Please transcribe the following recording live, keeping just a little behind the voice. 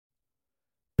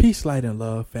Peace, light, and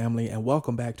love, family, and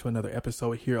welcome back to another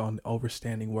episode here on the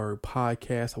Overstanding Word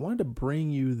podcast. I wanted to bring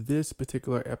you this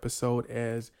particular episode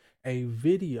as a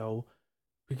video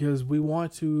because we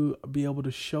want to be able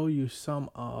to show you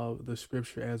some of the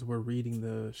scripture as we're reading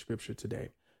the scripture today.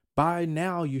 By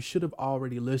now, you should have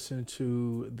already listened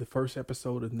to the first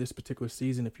episode in this particular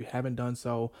season. If you haven't done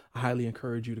so, I highly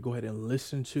encourage you to go ahead and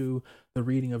listen to the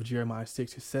reading of Jeremiah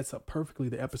 6. It sets up perfectly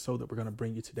the episode that we're going to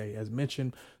bring you today. As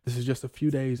mentioned, this is just a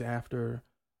few days after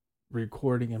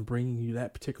recording and bringing you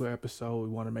that particular episode. We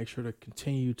want to make sure to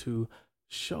continue to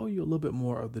show you a little bit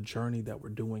more of the journey that we're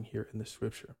doing here in the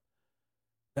scripture.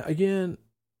 Now, again,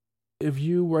 if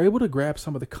you were able to grab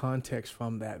some of the context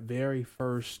from that very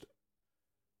first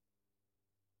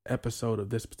episode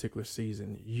of this particular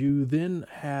season, you then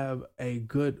have a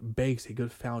good base, a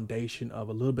good foundation of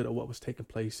a little bit of what was taking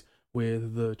place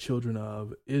with the children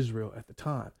of Israel at the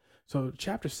time. So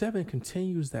chapter 7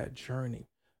 continues that journey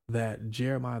that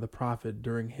Jeremiah the prophet,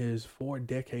 during his 4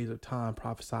 decades of time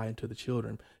prophesying to the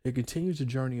children, it continues the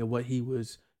journey of what he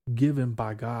was given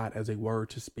by God as a word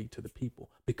to speak to the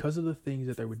people because of the things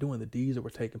that they were doing, the deeds that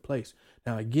were taking place.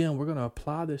 Now, again, we're going to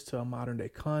apply this to a modern day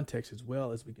context as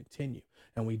well as we continue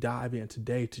and we dive in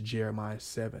today to Jeremiah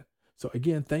 7. So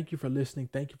again, thank you for listening.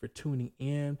 Thank you for tuning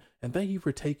in, and thank you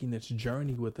for taking this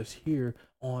journey with us here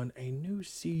on a new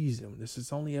season. This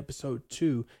is only episode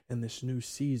 2 in this new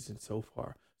season so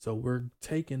far. So we're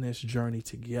taking this journey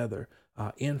together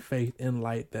in faith, in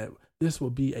light, that this will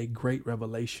be a great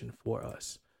revelation for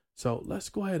us. So let's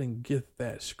go ahead and get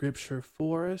that scripture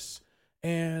for us.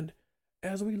 And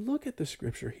as we look at the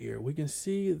scripture here, we can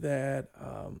see that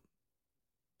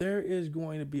there is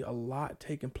going to be a lot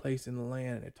taking place in the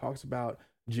land. And it talks about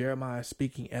Jeremiah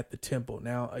speaking at the temple.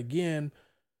 Now, again,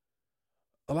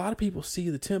 a lot of people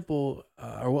see the temple,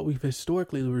 or what we've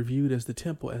historically reviewed as the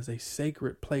temple, as a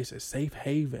sacred place, a safe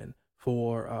haven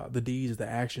for the deeds, the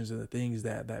actions, and the things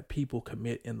that people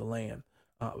commit in the land.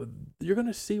 You're going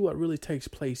to see what really takes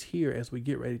place here as we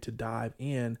get ready to dive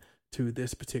in to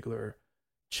this particular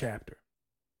chapter.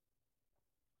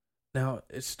 Now,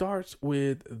 it starts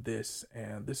with this,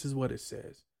 and this is what it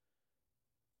says.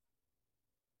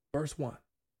 Verse 1.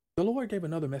 The Lord gave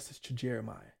another message to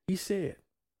Jeremiah. He said,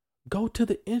 "Go to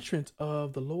the entrance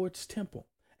of the Lord's temple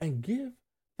and give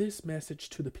this message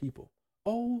to the people.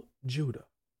 O Judah,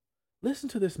 listen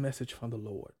to this message from the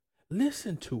Lord.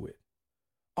 Listen to it,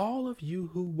 all of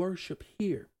you who worship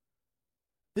here.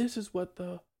 This is what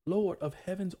the Lord of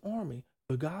heaven's army,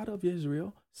 the God of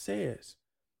Israel, says."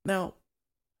 Now,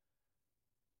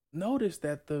 notice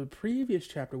that the previous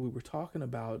chapter we were talking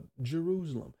about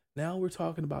Jerusalem. Now we're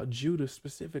talking about Judah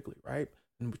specifically, right?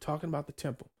 And we're talking about the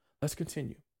temple. Let's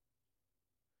continue.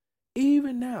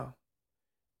 Even now,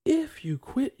 if you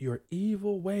quit your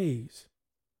evil ways,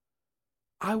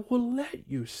 I will let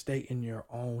you stay in your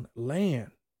own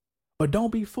land. But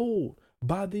don't be fooled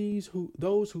by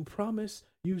those who promise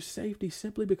you safety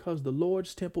simply because the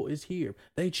Lord's temple is here.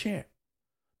 They chant,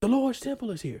 "The Lord's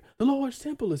temple is here. The Lord's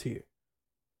temple is here."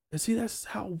 And see, that's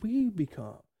how we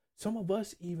become. Some of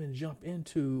us even jump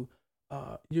into,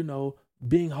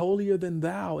 being holier than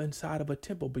thou inside of a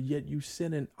temple, but yet you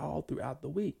sinning all throughout the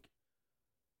week.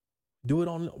 Do it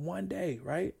on one day,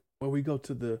 right? Where we go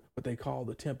to what they call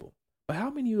the temple. But how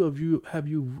many of you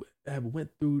have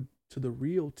went through to the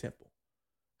real temple?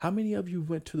 How many of you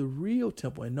went to the real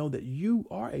temple and know that you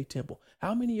are a temple?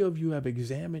 How many of you have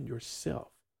examined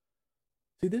yourself?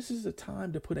 See, this is a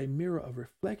time to put a mirror of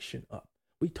reflection up.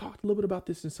 We talked a little bit about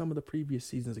this in some of the previous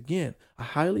seasons. Again, I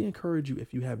highly encourage you,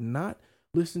 if you have not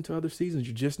listened to other seasons,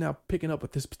 you're just now picking up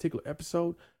with this particular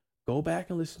episode, go back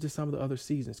and listen to some of the other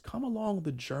seasons. Come along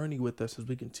the journey with us as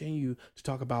we continue to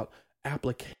talk about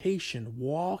application,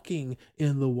 walking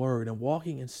in the word and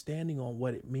walking and standing on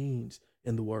what it means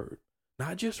in the word.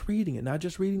 Not just reading it, not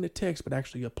just reading the text, but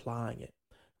actually applying it.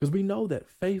 Because we know that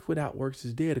faith without works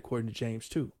is dead, according to James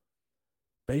 2.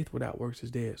 Faith without works is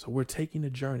dead. So we're taking the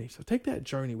journey. So take that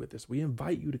journey with us. We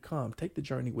invite you to come. Take the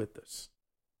journey with us.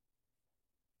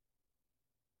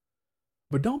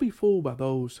 But don't be fooled by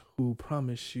those who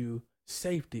promise you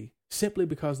safety simply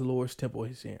because the Lord's temple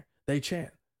is here. They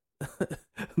chant,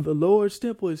 "The Lord's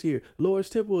temple is here. The Lord's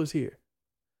temple is here.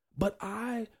 But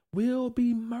I will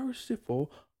be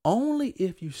merciful only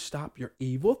if you stop your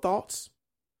evil thoughts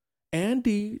and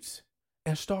deeds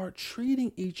and start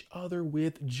treating each other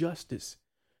with justice."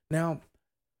 Now,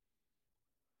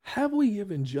 have we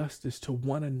given justice to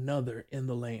one another in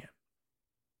the land?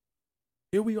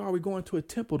 Here we are, we're going to a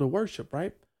temple to worship,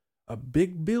 right? A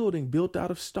big building built out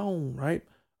of stone, right?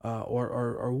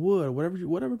 or wood, or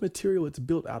whatever material it's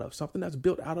built out of, something that's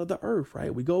built out of the earth,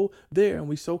 right? We go there and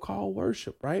we so-called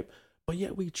worship, right? But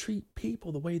yet we treat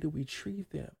people the way that we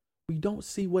treat them. We don't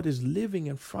see what is living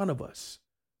in front of us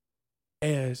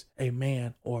as a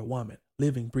man or a woman,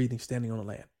 living, breathing, standing on the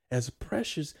land, as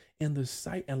precious in the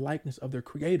sight and likeness of their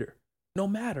creator, no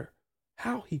matter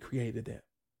how he created them.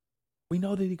 We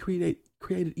know that he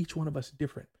created each one of us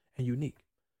different and unique,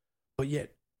 but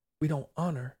yet we don't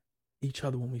honor each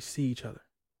other when we see each other.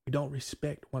 We don't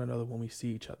respect one another when we see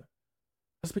each other.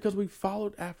 That's because we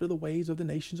followed after the ways of the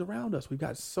nations around us. We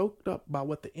got soaked up by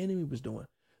what the enemy was doing.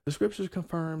 The scriptures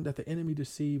confirm that the enemy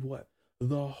deceived what?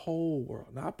 The whole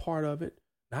world, not part of it,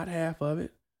 not half of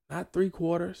it, not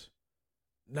 3/4,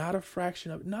 not a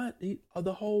fraction of it, not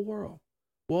the whole world.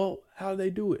 Well, how do they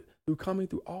do it? Through coming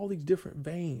through all these different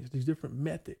veins, these different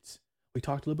methods. We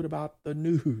talked a little bit about the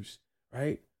news,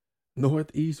 right?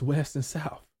 North, east, west, and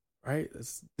south, right?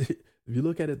 If you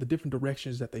look at it, the different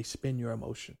directions that they spin your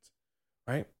emotions,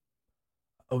 right?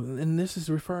 Oh, and this is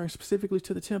referring specifically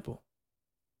to the temple.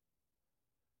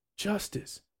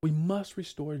 Justice. We must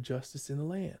restore justice in the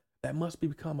land. That must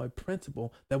become a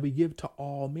principle that we give to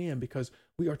all men, because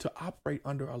we are to operate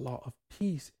under a law of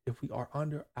peace if we are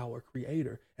under our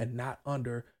creator and not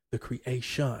under the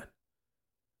creation.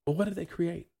 But what did they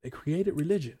create? They created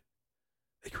religion.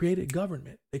 They created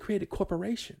government. They created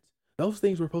corporations. Those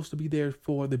things were supposed to be there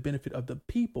for the benefit of the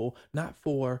people, not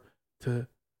to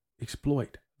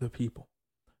exploit the people.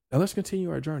 Now let's continue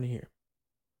our journey here.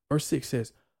 Verse 6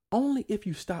 says, only if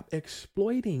you stop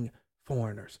exploiting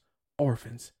foreigners,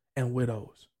 orphans, and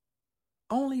widows.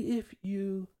 Only if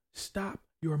you stop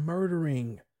your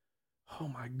murdering. Oh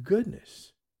my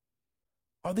goodness.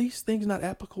 Are these things not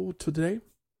applicable to today?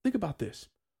 Think about this.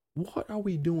 What are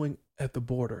we doing at the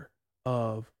border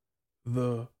of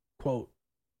the, quote,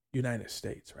 United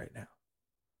States right now?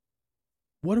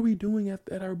 What are we doing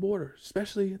at our border,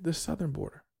 especially the southern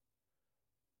border?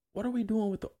 What are we doing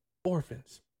with the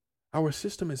orphans? Our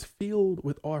system is filled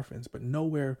with orphans, but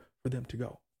nowhere for them to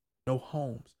go. No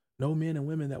homes, no men and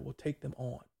women that will take them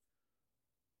on.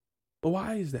 But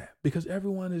why is that? Because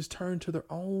everyone has turned to their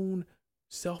own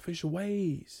selfish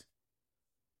ways.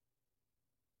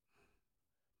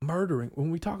 Murdering.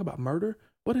 When we talk about murder,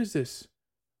 what is this?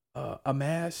 A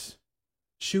mass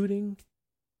shooting,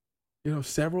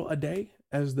 several a day,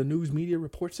 as the news media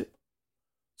reports it.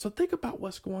 So think about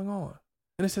what's going on.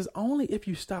 And it says, only if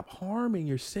you stop harming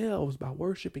yourselves by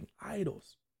worshiping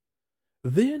idols,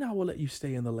 then I will let you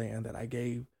stay in the land that I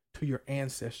gave to your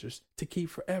ancestors to keep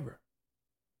forever.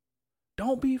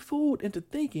 Don't be fooled into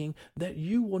thinking that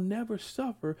you will never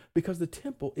suffer because the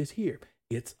temple is here.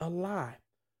 It's a lie.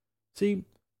 See,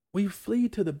 we flee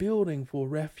to the building for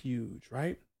refuge,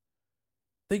 right?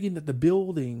 Thinking that the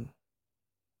building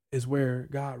is where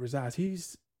God resides.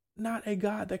 He's not a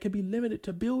God that can be limited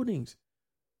to buildings.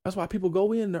 That's why people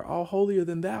go in, they're all holier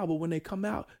than thou, but when they come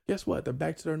out, guess what? They're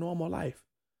back to their normal life,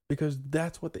 because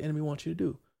that's what the enemy wants you to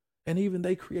do. And even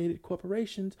they created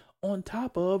corporations on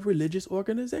top of religious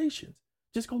organizations.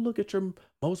 Just go look at your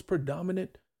most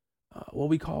predominant, what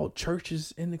we call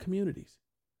churches in the communities.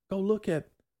 Go look at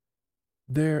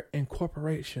their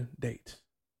incorporation dates.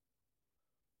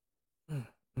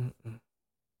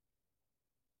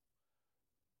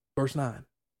 Verse 9.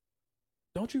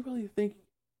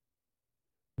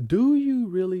 Do you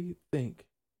really think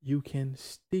you can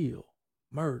steal,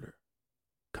 murder,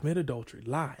 commit adultery,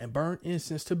 lie, and burn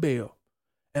incense to Baal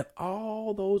and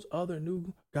all those other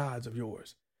new gods of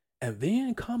yours, and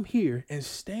then come here and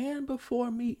stand before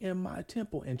me in my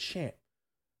temple and chant,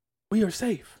 we are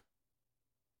safe,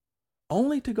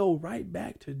 only to go right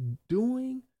back to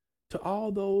doing to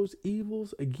all those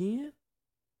evils again?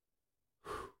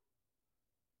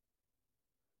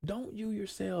 Don't you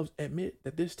yourselves admit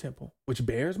that this temple, which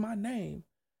bears my name,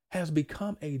 has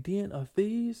become a den of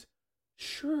thieves?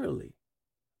 Surely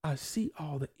I see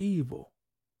all the evil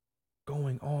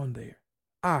going on there.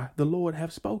 I, the Lord,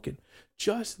 have spoken.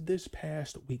 Just this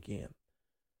past weekend,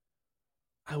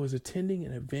 I was attending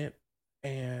an event,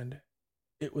 and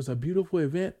it was a beautiful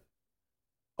event.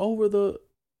 Over the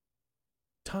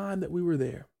time that we were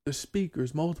there, the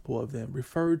speakers, multiple of them,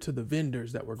 referred to the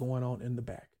vendors that were going on in the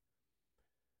back.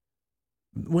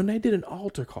 When they did an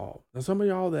altar call, now some of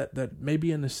y'all that may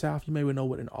be in the South, you may know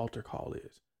what an altar call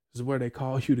is. This is where they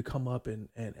call you to come up and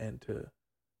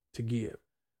to give.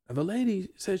 Now the lady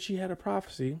said she had a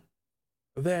prophecy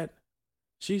that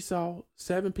she saw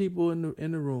 7 people in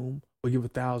the room would give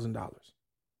 $1,000.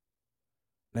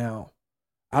 Now,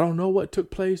 I don't know what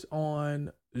took place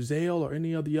on Zelle or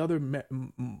any of the other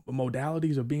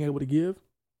modalities of being able to give,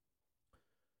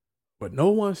 But no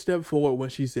one stepped forward when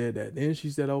she said that. Then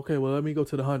she said, okay, well, let me go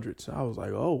to the hundreds. I was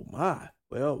like, oh my.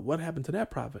 Well, what happened to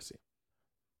that prophecy?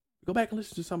 Go back and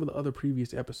listen to some of the other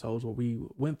previous episodes where we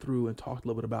went through and talked a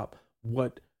little bit about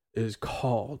what is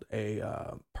called a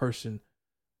person,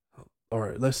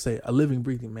 or let's say a living,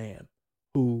 breathing man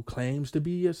who claims to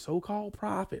be a so-called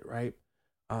prophet, right?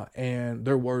 And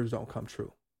their words don't come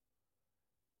true.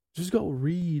 Just go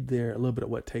read there a little bit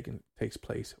of what takes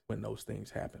place when those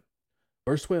things happen.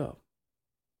 Verse 12.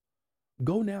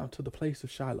 Go now to the place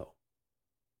of Shiloh,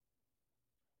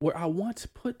 where I once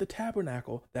put the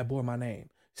tabernacle that bore my name.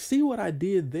 See what I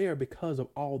did there because of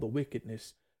all the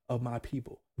wickedness of my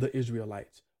people, the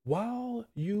Israelites. While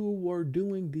you were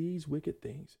doing these wicked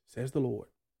things, says the Lord,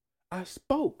 I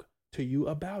spoke to you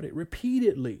about it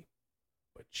repeatedly,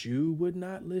 but you would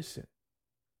not listen.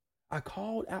 I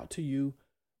called out to you,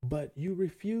 but you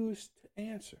refused to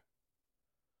answer.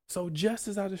 So just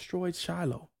as I destroyed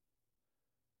Shiloh,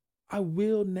 I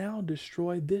will now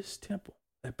destroy this temple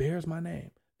that bears my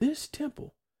name, this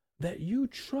temple that you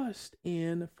trust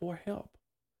in for help,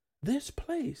 this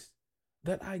place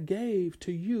that I gave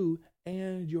to you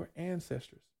and your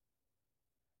ancestors.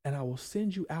 And I will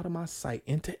send you out of my sight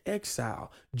into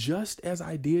exile, just as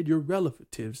I did your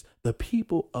relatives, the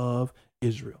people of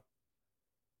Israel.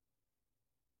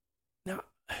 Now,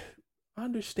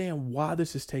 understand why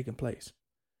this is taking place.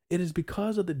 It is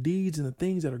because of the deeds and the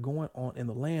things that are going on in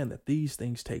the land that these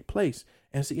things take place.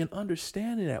 And see, in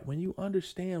understanding that, when you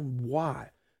understand why,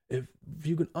 if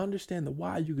you can understand the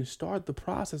why, you can start the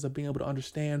process of being able to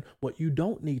understand what you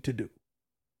don't need to do.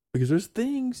 Because there's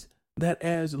things that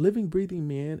as living, breathing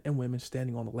men and women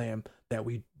standing on the land that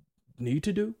we need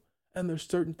to do. And there's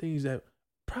certain things that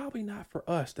probably not for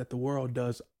us that the world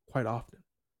does quite often,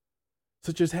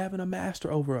 such as having a master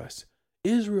over us.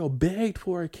 Israel begged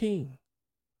for a king.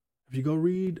 If you go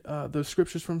read the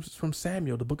scriptures from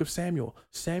Samuel, the book of Samuel,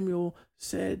 Samuel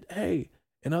said, hey,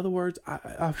 in other words,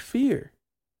 I fear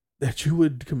that you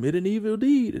would commit an evil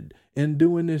deed in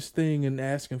doing this thing and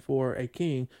asking for a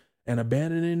king and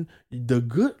abandoning the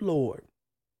good Lord,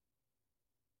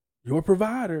 your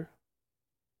provider,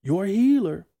 your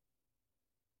healer.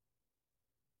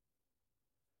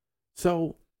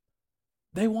 So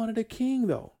they wanted a king,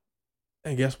 though.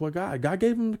 And guess what, God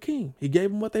gave them the king. He gave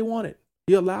them what they wanted.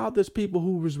 He allowed this people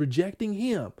who was rejecting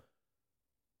him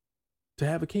to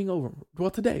have a king over them.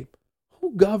 Well, today,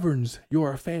 who governs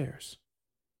your affairs?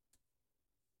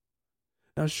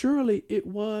 Now, surely it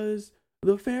was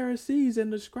the Pharisees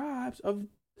and the scribes of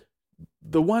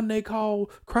the one they call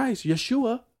Christ,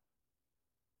 Yeshua,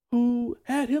 who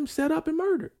had him set up and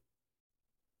murdered.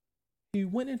 He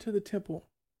went into the temple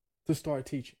to start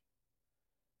teaching.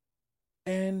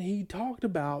 And he talked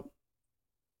about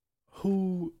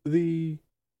who the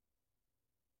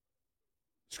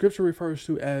scripture refers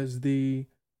to as the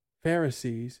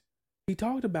Pharisees. He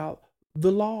talked about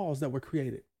the laws that were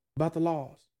created, about the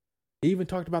laws. He even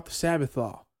talked about the Sabbath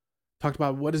law, talked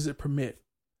about what does it permit.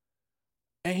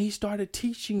 And he started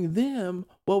teaching them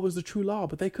what was the true law,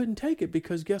 but they couldn't take it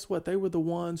because guess what? They were the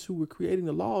ones who were creating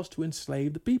the laws to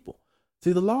enslave the people.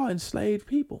 See, the law enslaved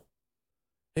people.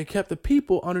 It kept the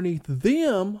people underneath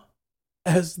them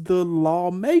as the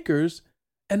lawmakers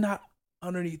and not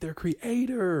underneath their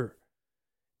creator.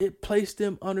 It placed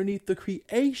them underneath the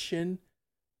creation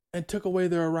and took away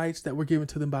their rights that were given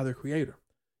to them by their creator.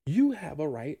 You have a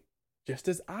right, just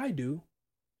as I do,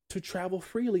 to travel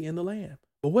freely in the land.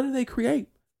 But what did they create?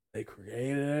 They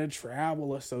created a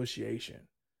travel association.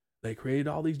 They created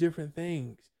all these different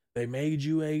things. They made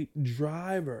you a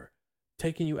driver,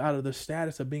 taking you out of the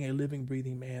status of being a living,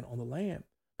 breathing man on the land.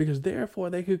 Because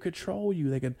therefore they could control you.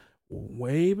 They could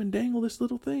wave and dangle this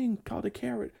little thing called a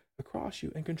carrot across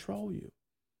you and control you.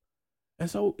 And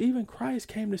so even Christ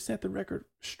came to set the record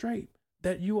straight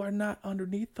that you are not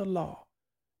underneath the law.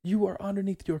 You are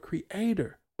underneath your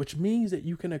creator, which means that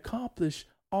you can accomplish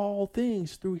all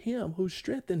things through him who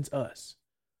strengthens us.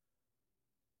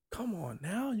 Come on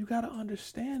now, you got to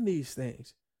understand these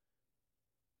things.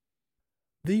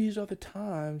 These are the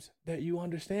times that you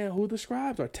understand who the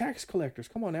scribes are, tax collectors.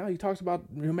 Come on now. He talks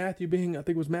about Matthew being, I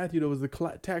think it was Matthew that was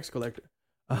the tax collector.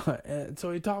 And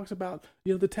so he talks about,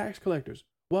 the tax collectors.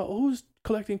 Well, who's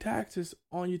collecting taxes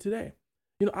on you today?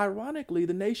 Ironically,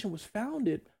 the nation was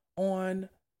founded on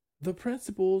the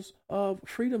principles of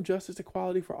freedom, justice,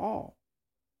 equality for all.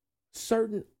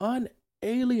 Certain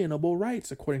unalienable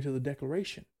rights, according to the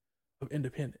Declaration of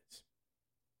Independence.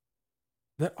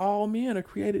 That all men are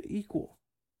created equal.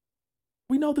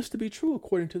 We know this to be true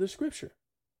according to the scripture.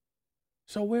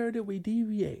 So where did we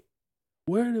deviate?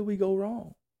 Where did we go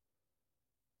wrong?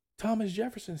 Thomas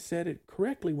Jefferson said it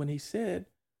correctly when he said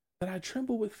that I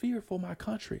tremble with fear for my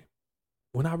country.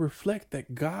 When I reflect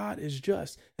that God is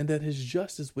just and that his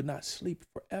justice would not sleep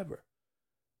forever,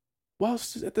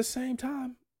 whilst at the same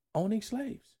time owning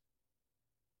slaves.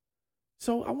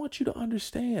 So I want you to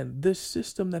understand this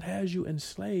system that has you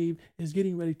enslaved is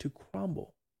getting ready to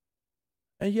crumble.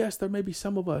 And yes, there may be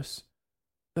some of us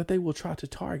that they will try to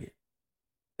target,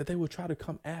 that they will try to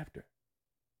come after.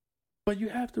 But you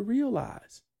have to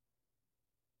realize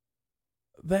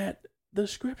that the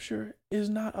scripture is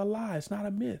not a lie. It's not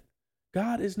a myth.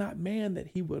 God is not man that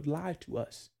he would lie to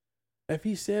us. If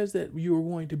he says that you are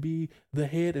going to be the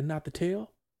head and not the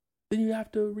tail, then you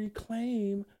have to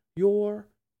reclaim your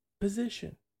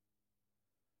position.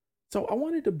 So I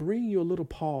wanted to bring you a little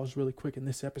pause really quick in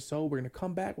this episode. We're going to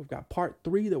come back. We've got part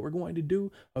 3 that we're going to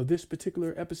do of this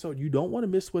particular episode. You don't want to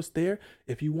miss what's there.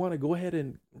 If you want to go ahead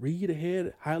and read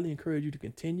ahead, highly encourage you to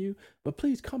continue. But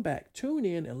please come back, tune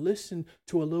in, and listen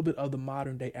to a little bit of the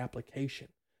modern day application.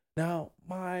 Now,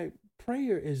 my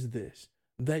prayer is this,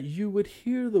 that you would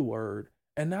hear the word,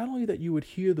 and not only that you would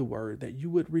hear the word, that you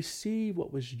would receive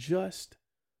what was just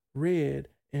read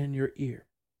in your ear,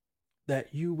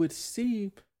 that you would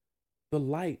see the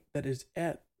light that is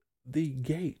at the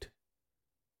gate,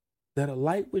 that a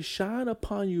light would shine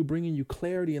upon you, bringing you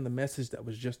clarity in the message that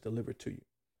was just delivered to you.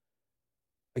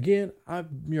 Again,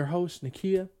 I'm your host,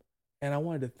 Nakia, and I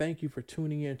wanted to thank you for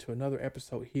tuning in to another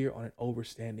episode here on An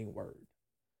Overstanding Word.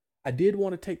 I did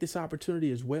want to take this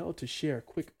opportunity as well to share a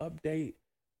quick update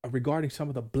regarding some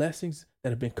of the blessings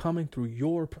that have been coming through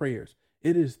your prayers.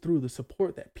 It is through the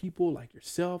support that people like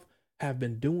yourself have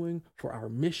been doing for our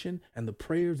mission and the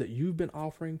prayers that you've been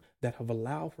offering that have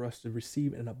allowed for us to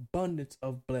receive an abundance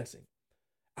of blessing.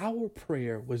 Our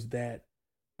prayer was that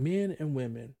men and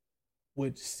women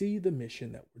would see the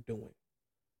mission that we're doing,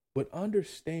 would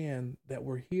understand that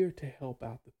we're here to help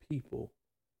out the people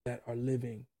that are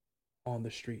living on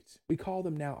the streets. We call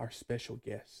them now our special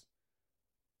guests,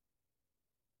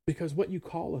 because what you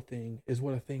call a thing is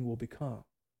what a thing will become.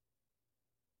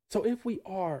 So if we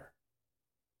are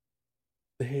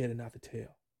the head and not the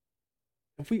tail,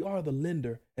 if we are the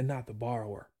lender and not the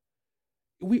borrower,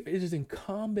 it is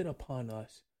incumbent upon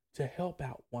us to help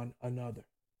out one another.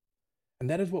 And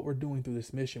that is what we're doing through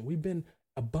this mission. We've been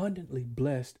abundantly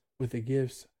blessed with the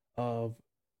gifts of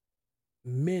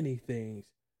many things,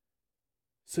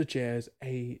 such as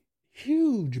a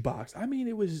huge box. I mean,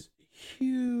 it was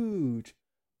huge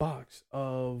box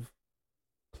of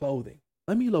clothing.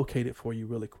 Let me locate it for you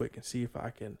really quick and see if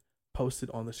I can post it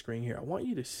on the screen here. I want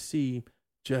you to see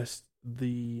just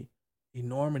the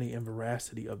enormity and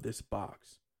veracity of this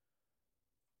box.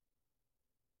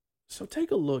 So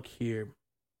take a look here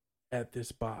at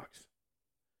this box.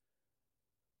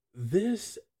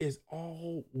 This is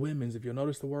all women's. If you'll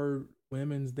notice the word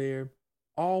women's there,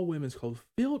 all women's clothes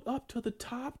filled up to the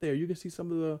top there. You can see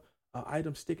some of the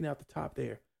items sticking out the top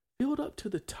there, filled up to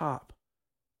the top.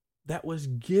 That was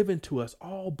given to us,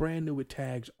 all brand new with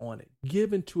tags on it,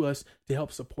 given to us to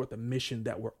help support the mission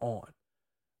that we're on.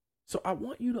 So I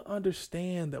want you to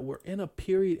understand that we're in a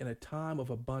period and a time of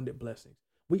abundant blessings.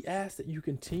 We ask that you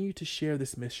continue to share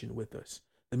this mission with us.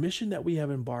 The mission that we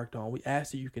have embarked on, we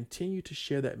ask that you continue to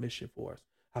share that mission for us.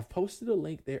 I've posted a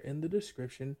link there in the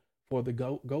description for the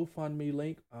GoFundMe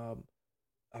link.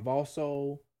 I've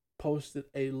also posted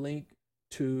a link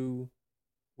to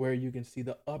where you can see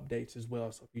the updates as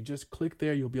well. So if you just click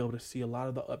there, you'll be able to see a lot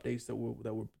of the updates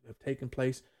that have taken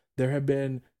place. There have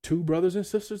been 2 brothers and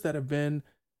sisters that have been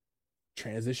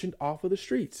transitioned off of the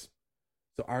streets.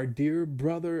 So our dear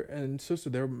brother and sister,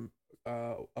 they're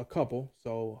a couple,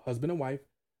 so husband and wife,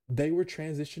 they were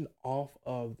transitioned off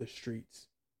of the streets.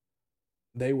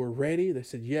 They were ready. They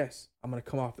said, yes, I'm going to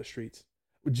come off the streets.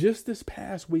 Just this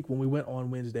past week when we went on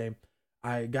Wednesday,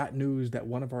 I got news that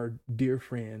one of our dear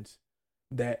friends,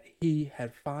 that he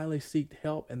had finally sought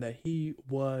help and that he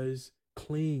was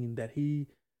clean, that he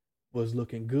was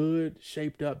looking good,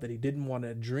 shaped up, that he didn't want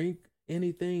to drink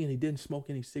anything and he didn't smoke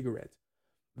any cigarettes.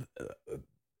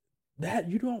 That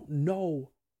you don't know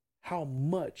how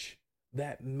much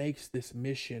that makes this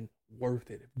mission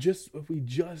worth it. If we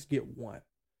just get one,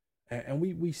 and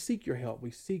we seek your help,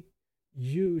 we seek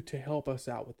you to help us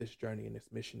out with this journey and this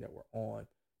mission that we're on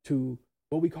to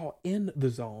what we call end the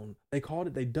zone. They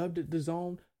dubbed it the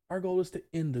zone. Our goal is to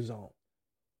end the zone.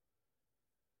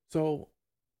 So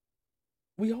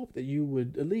we hope that you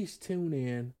would at least tune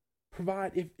in,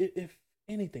 provide, if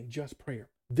anything, just prayer.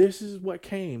 This is what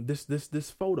came, this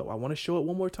photo. I want to show it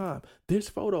one more time. This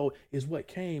photo is what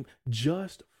came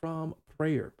just from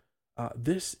prayer.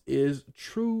 This is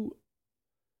true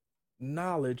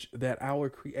knowledge that our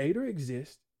Creator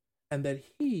exists and that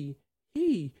he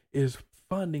is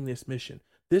funding this mission.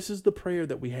 This is the prayer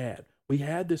that we had. We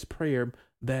had this prayer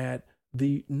that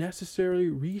the necessary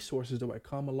resources that would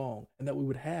come along and that we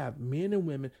would have men and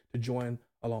women to join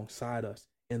alongside us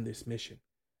in this mission.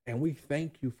 And we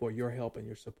thank you for your help and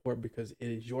your support, because it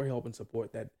is your help and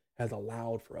support that has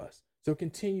allowed for us. So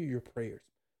continue your prayers.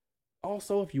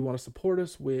 Also, if you want to support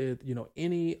us with,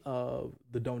 any of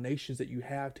the donations that you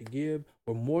have to give,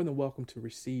 we're more than welcome to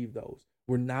receive those.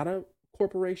 We're not a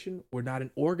corporation. We're not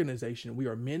an organization. We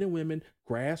are men and women,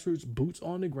 grassroots, boots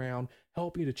on the ground,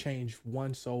 helping to change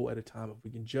one soul at a time. If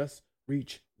we can just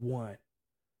reach one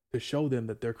to show them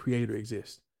that their creator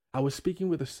exists. I was speaking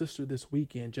with a sister this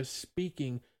weekend, just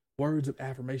speaking words of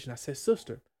affirmation. I said,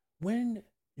 sister, when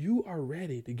you are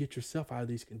ready to get yourself out of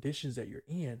these conditions that you're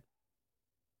in,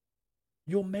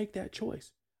 you'll make that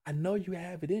choice. I know you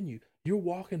have it in you. You're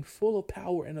walking full of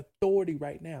power and authority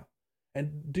right now.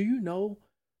 And do you know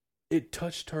it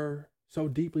touched her so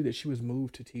deeply that she was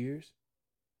moved to tears?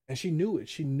 And she knew it.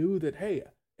 She knew that, hey,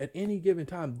 at any given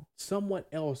time, someone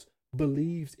else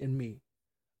believes in me.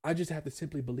 I just have to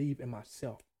simply believe in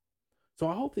myself. So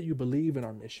I hope that you believe in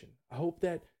our mission. I hope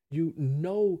that you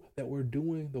know that we're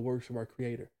doing the works of our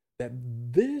Creator, that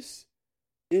this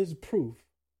is proof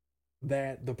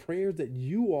that the prayers that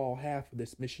you all have for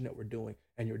this mission that we're doing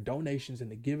and your donations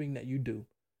and the giving that you do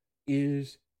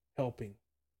is helping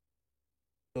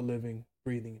the living,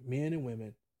 breathing men and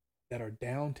women that are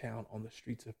downtown on the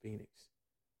streets of Phoenix,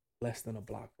 less than a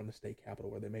block from the state capitol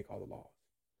where they make all the laws.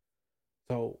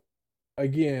 So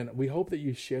again, we hope that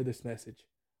you share this message.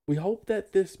 We hope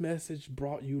that this message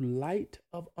brought you light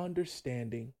of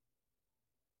understanding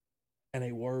and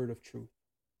a word of truth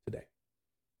today.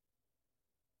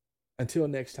 Until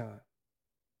next time,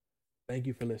 thank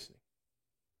you for listening.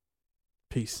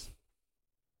 Peace.